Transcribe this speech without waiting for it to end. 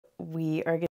we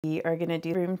are gonna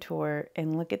do the room tour,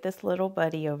 and look at this little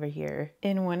buddy over here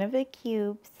in one of the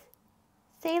cubes.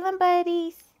 Salem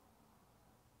buddies.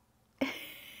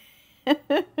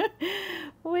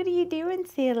 What are you doing,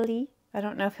 Sally? I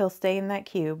don't know if he'll stay in that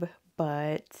cube,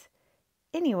 but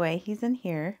anyway, he's in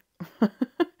here.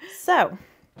 So,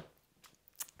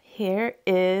 here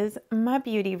is my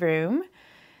beauty room.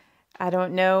 I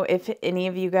don't know if any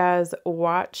of you guys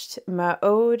watched my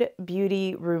Ode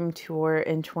Beauty Room Tour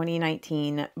in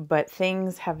 2019, but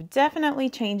things have definitely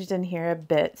changed in here a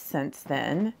bit since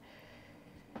then.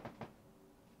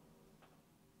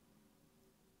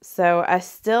 So I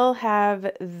still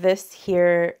have this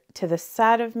here to the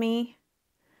side of me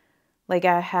like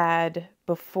I had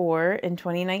before in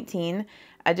 2019.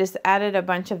 I just added a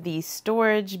bunch of these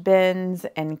storage bins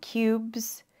and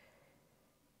cubes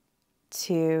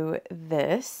to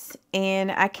this,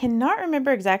 and I cannot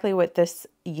remember exactly what this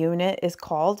unit is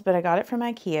called, but I got it from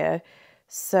IKEA,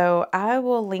 so I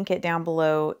will link it down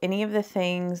below. Any of the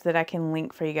things that I can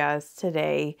link for you guys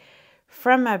today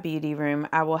from my beauty room,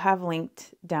 I will have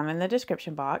linked down in the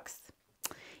description box.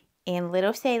 And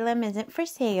little Salem isn't for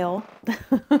sale.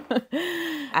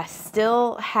 I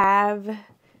still have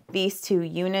these two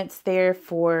units there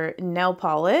for nail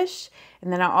polish.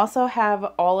 And then I also have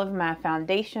all of my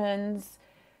foundations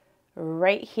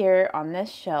right here on this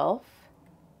shelf.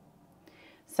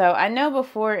 So I know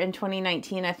before in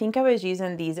 2019, I think I was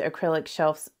using these acrylic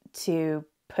shelves to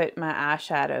put my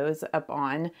eyeshadows up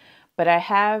on, but I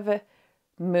have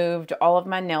moved all of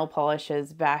my nail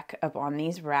polishes back up on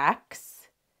these racks.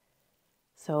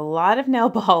 So a lot of nail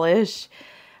polish.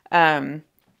 And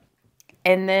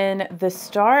then the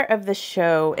star of the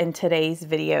show in today's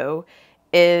video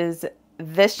is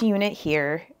this unit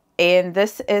here. And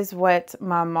this is what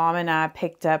my mom and I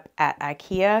picked up at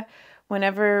IKEA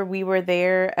whenever we were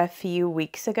there a few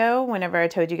weeks ago, whenever I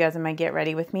told you guys I might get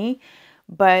ready with me.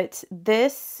 But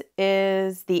this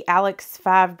is the Alex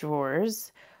 5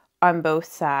 drawers on both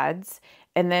sides.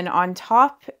 And then on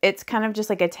top, it's kind of just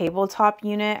like a tabletop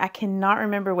unit. I cannot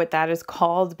remember what that is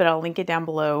called, but I'll link it down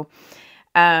below.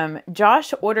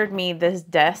 Josh ordered me this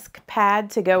desk pad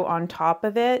to go on top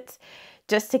of it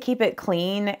just to keep it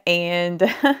clean, and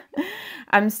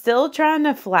I'm still trying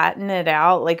to flatten it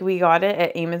out. Like, we got it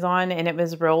at Amazon and it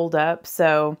was rolled up.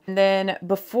 So then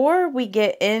before we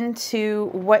get into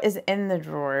what is in the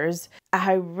drawers,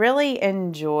 I really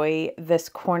enjoy this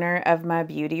corner of my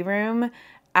beauty room.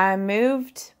 I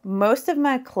moved most of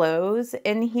my clothes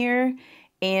in here,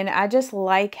 and I just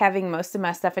like having most of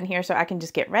my stuff in here so I can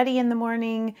just get ready in the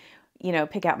morning, you know,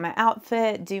 pick out my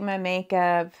outfit, do my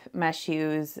makeup, my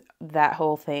shoes, that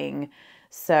whole thing.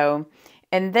 So,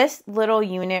 and this little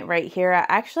unit right here, I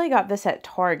actually got this at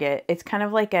Target. It's kind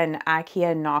of like an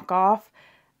IKEA knockoff.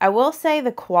 I will say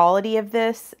the quality of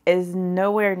this is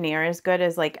nowhere near as good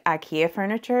as like IKEA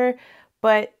Furniture,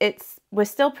 but was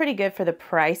still pretty good for the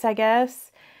price, I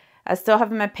guess. I still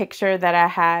have my picture that I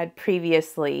had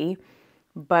previously,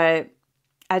 but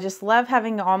I just love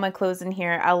having all my clothes in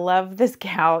here. I love this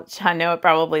couch. I know it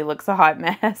probably looks a hot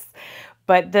mess,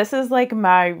 but this is like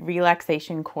my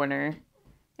relaxation corner.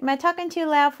 Am I talking too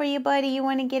loud for you, buddy? You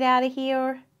want to get out of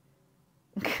here?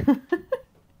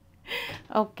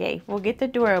 Okay, we'll get the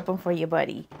door open for you,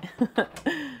 buddy.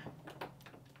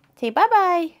 Say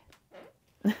bye-bye.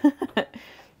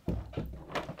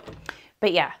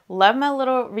 But yeah, love my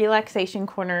little relaxation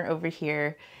corner over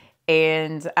here.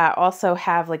 And I also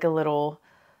have like a little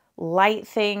light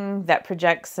thing that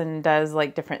projects and does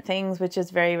like different things, which is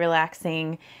very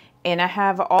relaxing. And I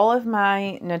have all of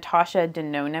my Natasha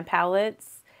Denona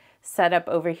palettes set up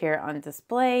over here on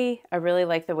display. I really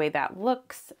like the way that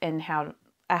looks and how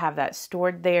I have that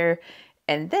stored there.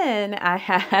 And then I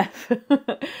have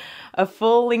a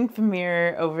full-length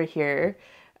mirror over here,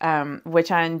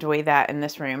 which I enjoy that in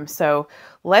this room. So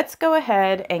let's go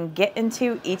ahead and get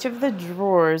into each of the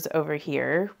drawers over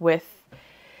here with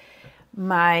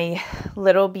my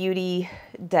little beauty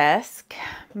desk,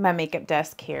 my makeup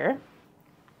desk here.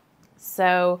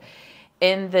 So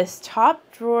in this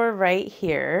top drawer right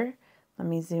here, let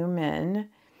me zoom in.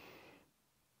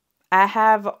 I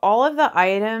have all of the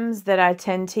items that I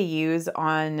tend to use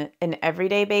on an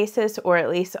everyday basis, or at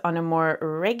least on a more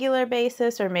regular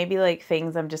basis, or maybe like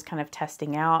things I'm just kind of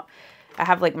testing out. I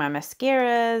have like my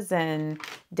mascaras and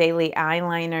daily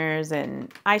eyeliners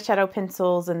and eyeshadow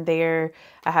pencils in there.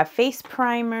 I have face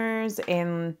primers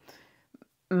and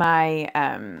my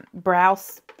brow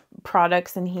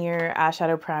products in here,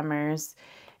 eyeshadow primers.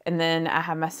 And then I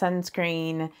have my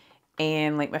sunscreen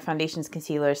and like my foundations,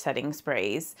 concealer, setting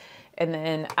sprays. And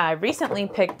then I recently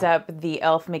picked up the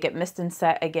e.l.f. Makeup Mist and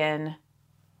Set again.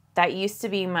 That used to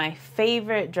be my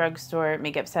favorite drugstore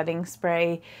makeup setting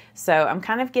spray. So I'm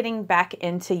kind of getting back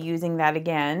into using that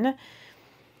again.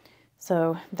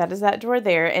 So that is that drawer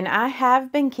there. And I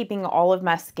have been keeping all of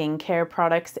my skincare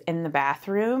products in the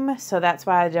bathroom. So that's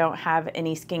why I don't have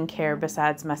any skincare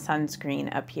besides my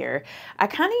sunscreen up here. I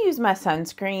kind of use my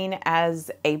sunscreen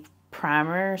as a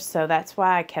primer. So that's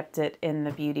why I kept it in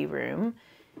the beauty room.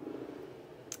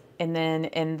 And then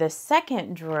in the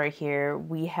second drawer here,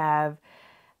 we have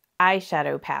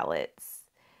eyeshadow palettes.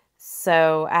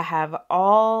 So I have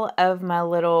all of my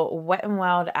little Wet n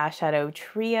Wild eyeshadow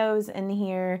trios in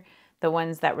here, the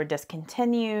ones that were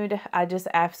discontinued. I just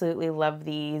absolutely love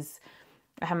these.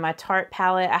 I have my Tarte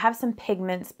palette. I have some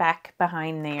pigments back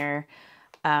behind there.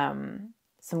 Some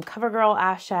CoverGirl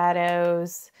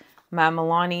eyeshadows, my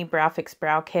Milani Brow Fix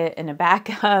Brow Kit in a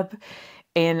backup.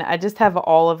 And I just have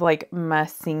all of like my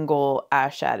single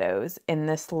eyeshadows in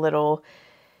this little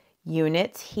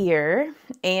unit here.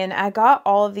 And I got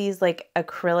all of these like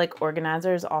acrylic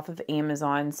organizers off of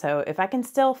Amazon. So if I can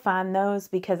still find those,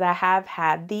 because I have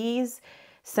had these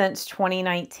since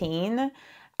 2019,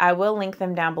 I will link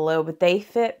them down below, but they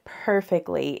fit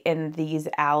perfectly in these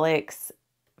Alex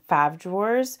 5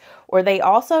 drawers, or they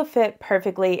also fit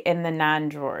perfectly in the 9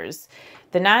 drawers.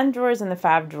 The 9 drawers and the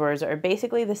 5 drawers are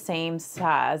basically the same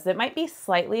size. It might be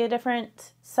slightly a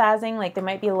different sizing, like they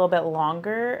might be a little bit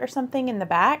longer or something in the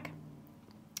back.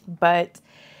 But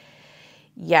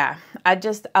yeah, I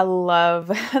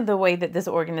love the way that this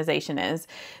organization is.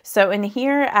 So in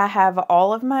here, I have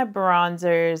all of my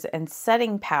bronzers and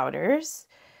setting powders.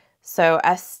 So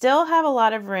I still have a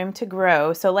lot of room to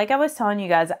grow. So like I was telling you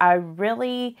guys, I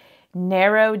really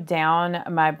narrowed down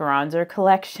my bronzer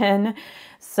collection.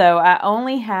 So I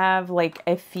only have like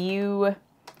a few.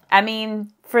 I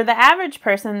mean, for the average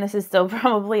person, this is still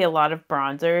probably a lot of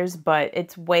bronzers, but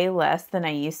it's way less than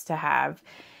I used to have.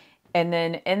 And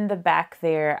then in the back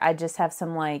there, I just have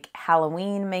some like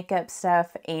Halloween makeup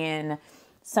stuff and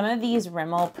some of these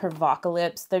Rimmel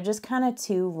Provocalips. They're just kind of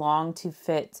too long to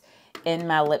fit in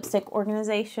my lipstick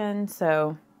organization.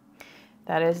 So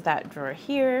that is that drawer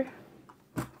here.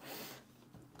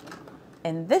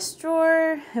 In this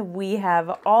drawer, we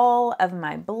have all of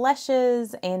my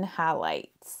blushes and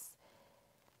highlights.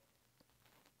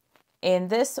 And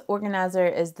this organizer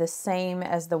is the same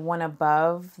as the one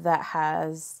above that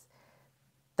has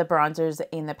the bronzers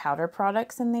and the powder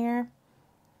products in there.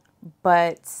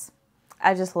 But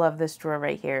I just love this drawer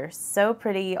right here. So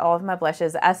pretty, all of my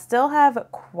blushes. I still have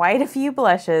quite a few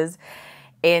blushes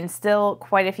and still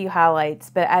quite a few highlights,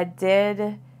 but I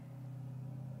did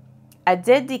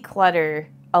declutter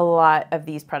a lot of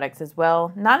these products as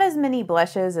well. Not as many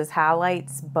blushes as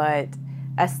highlights, but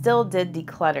I still did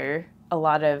declutter a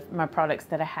lot of my products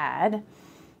that I had.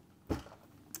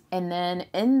 And then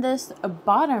in this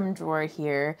bottom drawer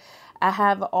here, I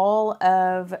have all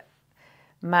of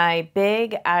my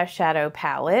big eyeshadow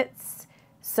palettes.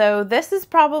 So this is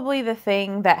probably the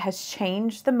thing that has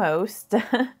changed the most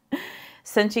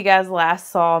since you guys last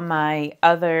saw my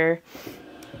other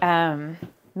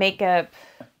makeup.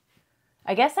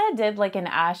 I guess I did like an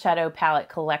eyeshadow palette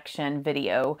collection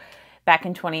video back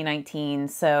in 2019.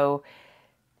 So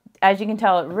as you can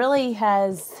tell, it really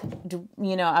has,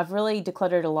 you know, I've really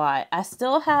decluttered a lot. I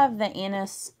still have the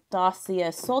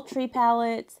Anastasia Sultry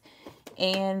palette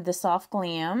and the Soft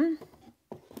Glam.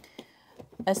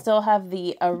 I still have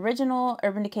the original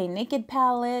Urban Decay Naked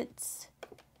palette,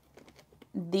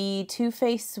 the Too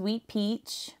Faced Sweet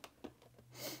Peach.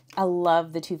 I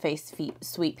love the Too Faced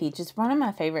Sweet Peach. It's one of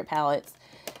my favorite palettes.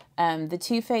 The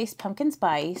Too Faced Pumpkin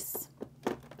Spice.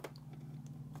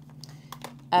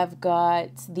 I've got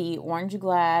the Orange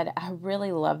Glad. I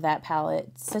really love that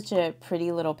palette. Such a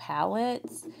pretty little palette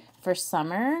for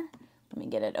summer. Let me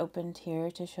get it opened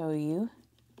here to show you.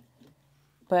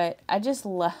 But I just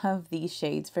love these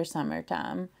shades for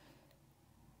summertime.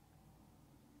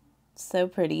 So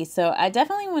pretty. So I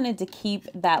definitely wanted to keep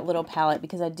that little palette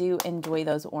because I do enjoy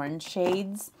those orange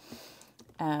shades.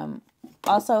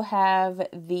 Also have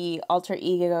the Alter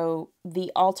Ego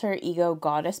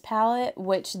Goddess palette,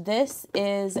 which this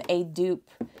is a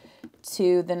dupe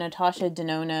to the Natasha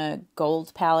Denona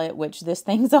Gold palette, which this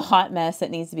thing's a hot mess. It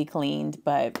needs to be cleaned,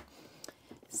 but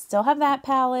still have that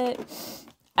palette.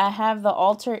 I have the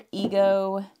Alter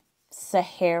Ego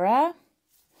Sahara.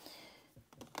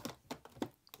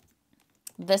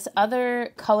 This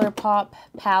other ColourPop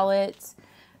palette,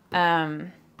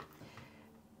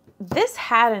 this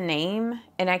had a name,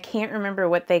 and I can't remember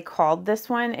what they called this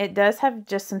one. It does have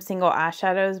just some single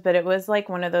eyeshadows, but it was like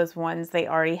one of those ones they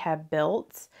already have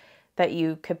built that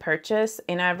you could purchase,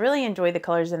 and I really enjoy the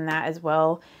colors in that as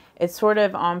well. It's sort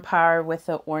of on par with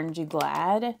the Orangey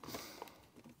Glad.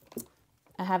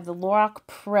 I have the Lorac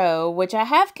Pro, which I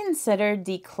have considered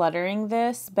decluttering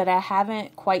this, but I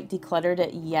haven't quite decluttered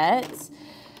it yet.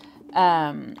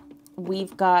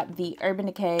 We've got the Urban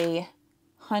Decay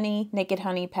Naked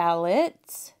Honey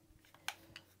palette.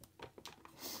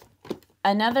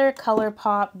 Another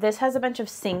ColourPop. This has a bunch of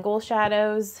single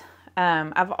shadows.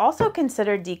 I've also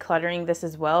considered decluttering this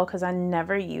as well because I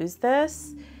never use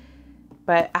this,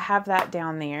 but I have that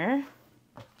down there.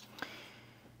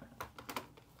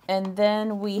 And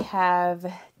then we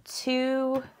have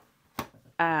two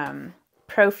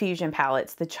Pro Fusion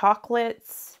palettes, the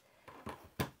Chocolates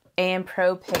and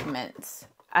Pro Pigments.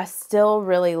 I still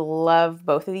really love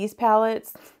both of these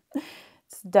palettes.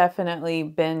 It's definitely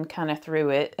been kind of through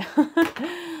it.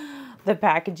 The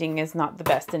packaging is not the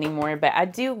best anymore, but I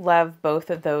do love both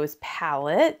of those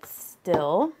palettes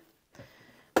still.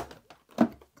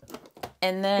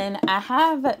 And then I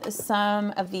have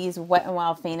some of these Wet n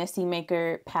Wild Fantasy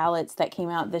Maker palettes that came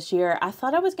out this year. I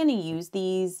thought I was going to use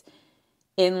these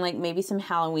in like maybe some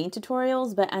Halloween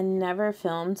tutorials, but I never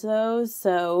filmed those.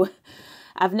 So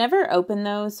I've never opened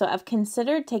those. So I've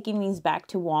considered taking these back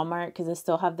to Walmart because I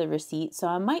still have the receipt. So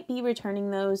I might be returning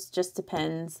those, just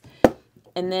depends.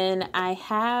 And then I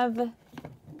have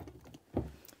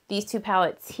these two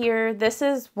palettes here. This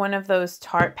is one of those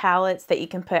Tarte palettes that you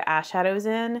can put eyeshadows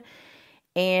in.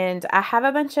 And I have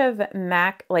a bunch of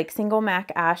MAC, like single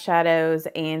MAC eyeshadows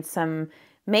and some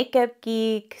Makeup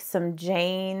Geek, some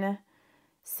Jane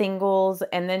singles,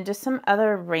 and then just some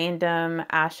other random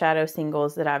eyeshadow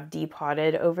singles that I've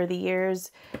depotted over the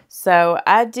years. So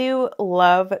I do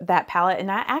love that palette,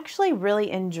 and I actually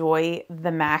really enjoy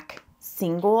the MAC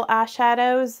single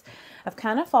eyeshadows. I've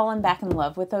kind of fallen back in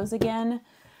love with those again.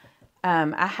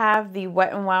 I have the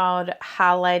Wet n Wild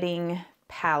Highlighting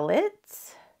Palette,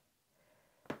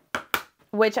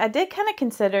 which I did kind of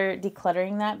consider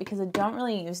decluttering that because I don't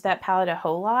really use that palette a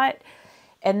whole lot.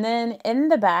 And then in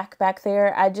the back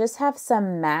there, I just have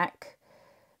some MAC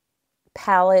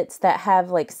palettes that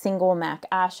have like single MAC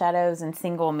eyeshadows and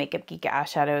single Makeup Geek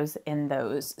eyeshadows in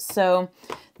those. So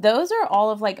those are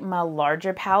all of like my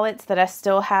larger palettes that I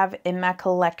still have in my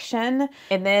collection.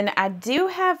 And then I do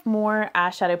have more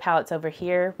eyeshadow palettes over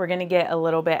here. We're going to get a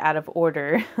little bit out of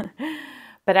order.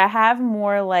 But I have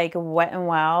more like Wet n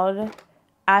Wild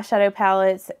eyeshadow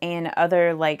palettes and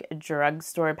other like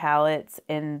drugstore palettes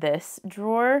in this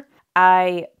drawer.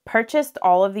 I purchased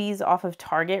all of these off of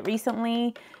Target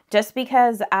recently just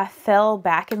because I fell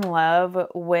back in love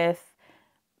with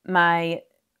my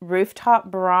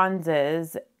Rooftop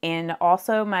Bronzes and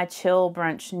also my Chill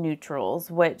Brunch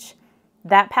Neutrals, which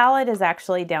that palette is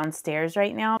actually downstairs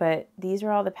right now, but these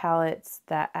are all the palettes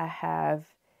that I have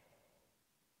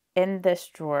in this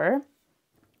drawer.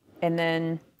 And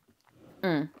then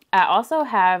I also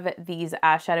have these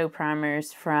eyeshadow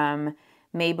primers from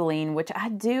Maybelline, which I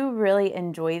do really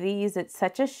enjoy these. It's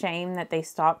such a shame that they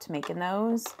stopped making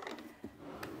those.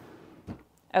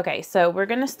 Okay, so we're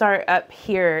going to start up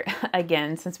here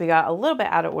again since we got a little bit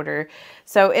out of order.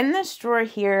 So in this drawer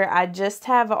here, I just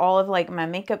have all of like my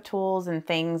makeup tools and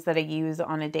things that I use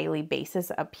on a daily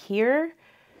basis up here.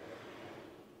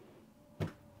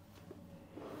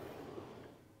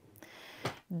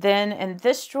 Then in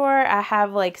this drawer, I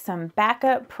have like some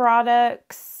backup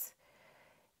products.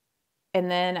 And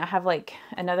then I have like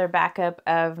another backup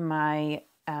of my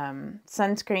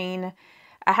sunscreen.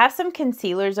 I have some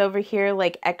concealers over here,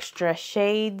 like extra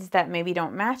shades that maybe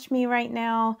don't match me right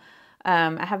now.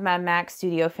 I have my MAC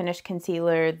Studio Finish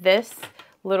Concealer. This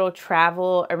little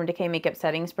travel Urban Decay Makeup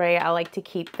Setting Spray, I like to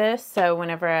keep this. So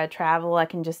whenever I travel, I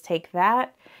can just take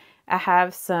that. I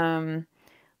have some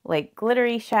like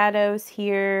glittery shadows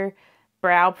here,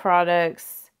 brow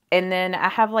products, and then I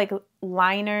have like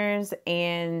liners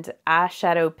and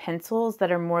eyeshadow pencils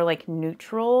that are more like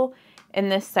neutral in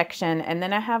this section. And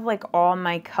then I have like all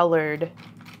my colored,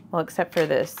 well, except for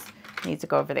this needs to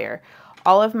go over there,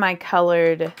 all of my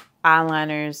colored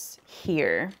eyeliners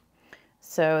here.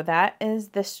 So that is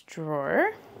this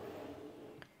drawer.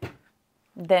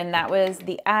 Then that was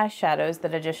the eyeshadows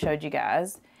that I just showed you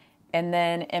guys. And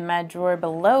then in my drawer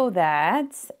below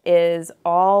that is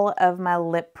all of my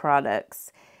lip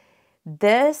products.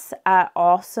 This I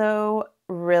also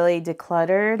really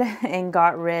decluttered and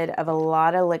got rid of a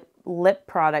lot of lip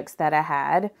products that I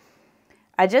had.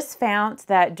 I just found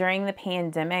that during the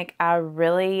pandemic, I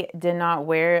really did not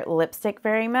wear lipstick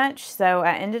very much. So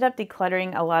I ended up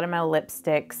decluttering a lot of my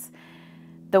lipsticks.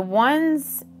 The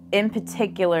ones in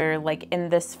particular, like in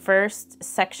this first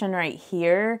section right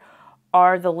here,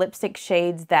 are the lipstick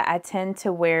shades that I tend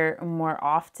to wear more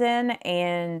often,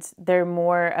 and they're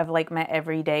more of like my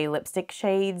everyday lipstick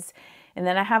shades. And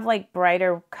then I have like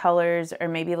brighter colors or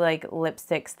maybe like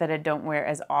lipsticks that I don't wear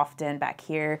as often back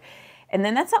here. And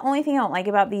then that's the only thing I don't like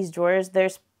about these drawers.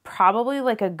 There's probably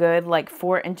like a good like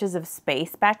 4 inches of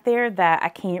space back there that I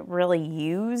can't really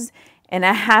use. And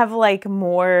I have like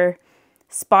more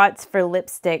spots for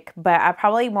lipstick, but I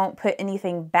probably won't put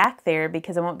anything back there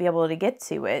because I won't be able to get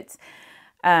to it.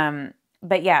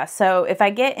 But yeah, so if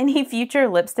I get any future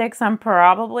lipsticks, I'm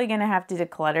probably going to have to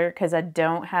declutter because I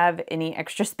don't have any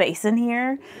extra space in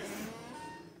here.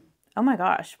 Oh my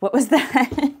gosh, what was that?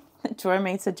 The drawer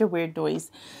made such a weird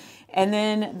noise. And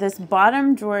then this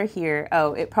bottom drawer here,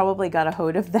 oh, it probably got a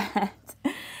hold of that.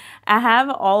 I have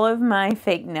all of my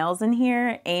fake nails in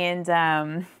here, and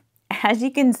as you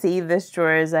can see, this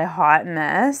drawer is a hot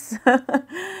mess.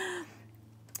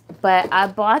 But I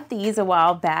bought these a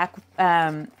while back.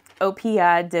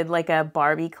 OPI did like a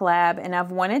Barbie collab, and I've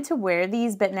wanted to wear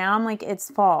these, but now I'm like, it's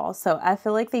fall, so I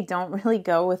feel like they don't really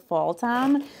go with fall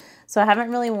time. So I haven't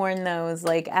really worn those.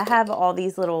 Like, I have all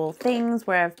these little things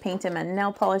where I've painted my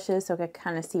nail polishes so I can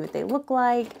kind of see what they look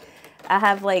like. I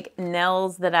have like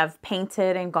nails that I've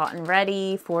painted and gotten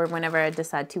ready for whenever I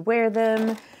decide to wear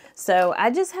them. So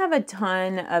I just have a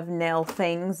ton of nail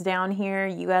things down here.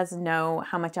 You guys know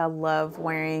how much I love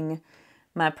wearing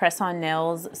my press-on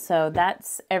nails. So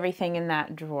that's everything in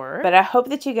that drawer. But I hope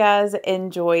that you guys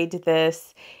enjoyed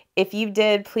this. If you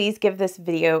did, please give this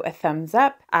video a thumbs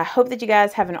up. I hope that you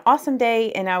guys have an awesome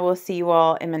day, and I will see you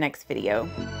all in my next video.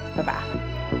 Bye-bye.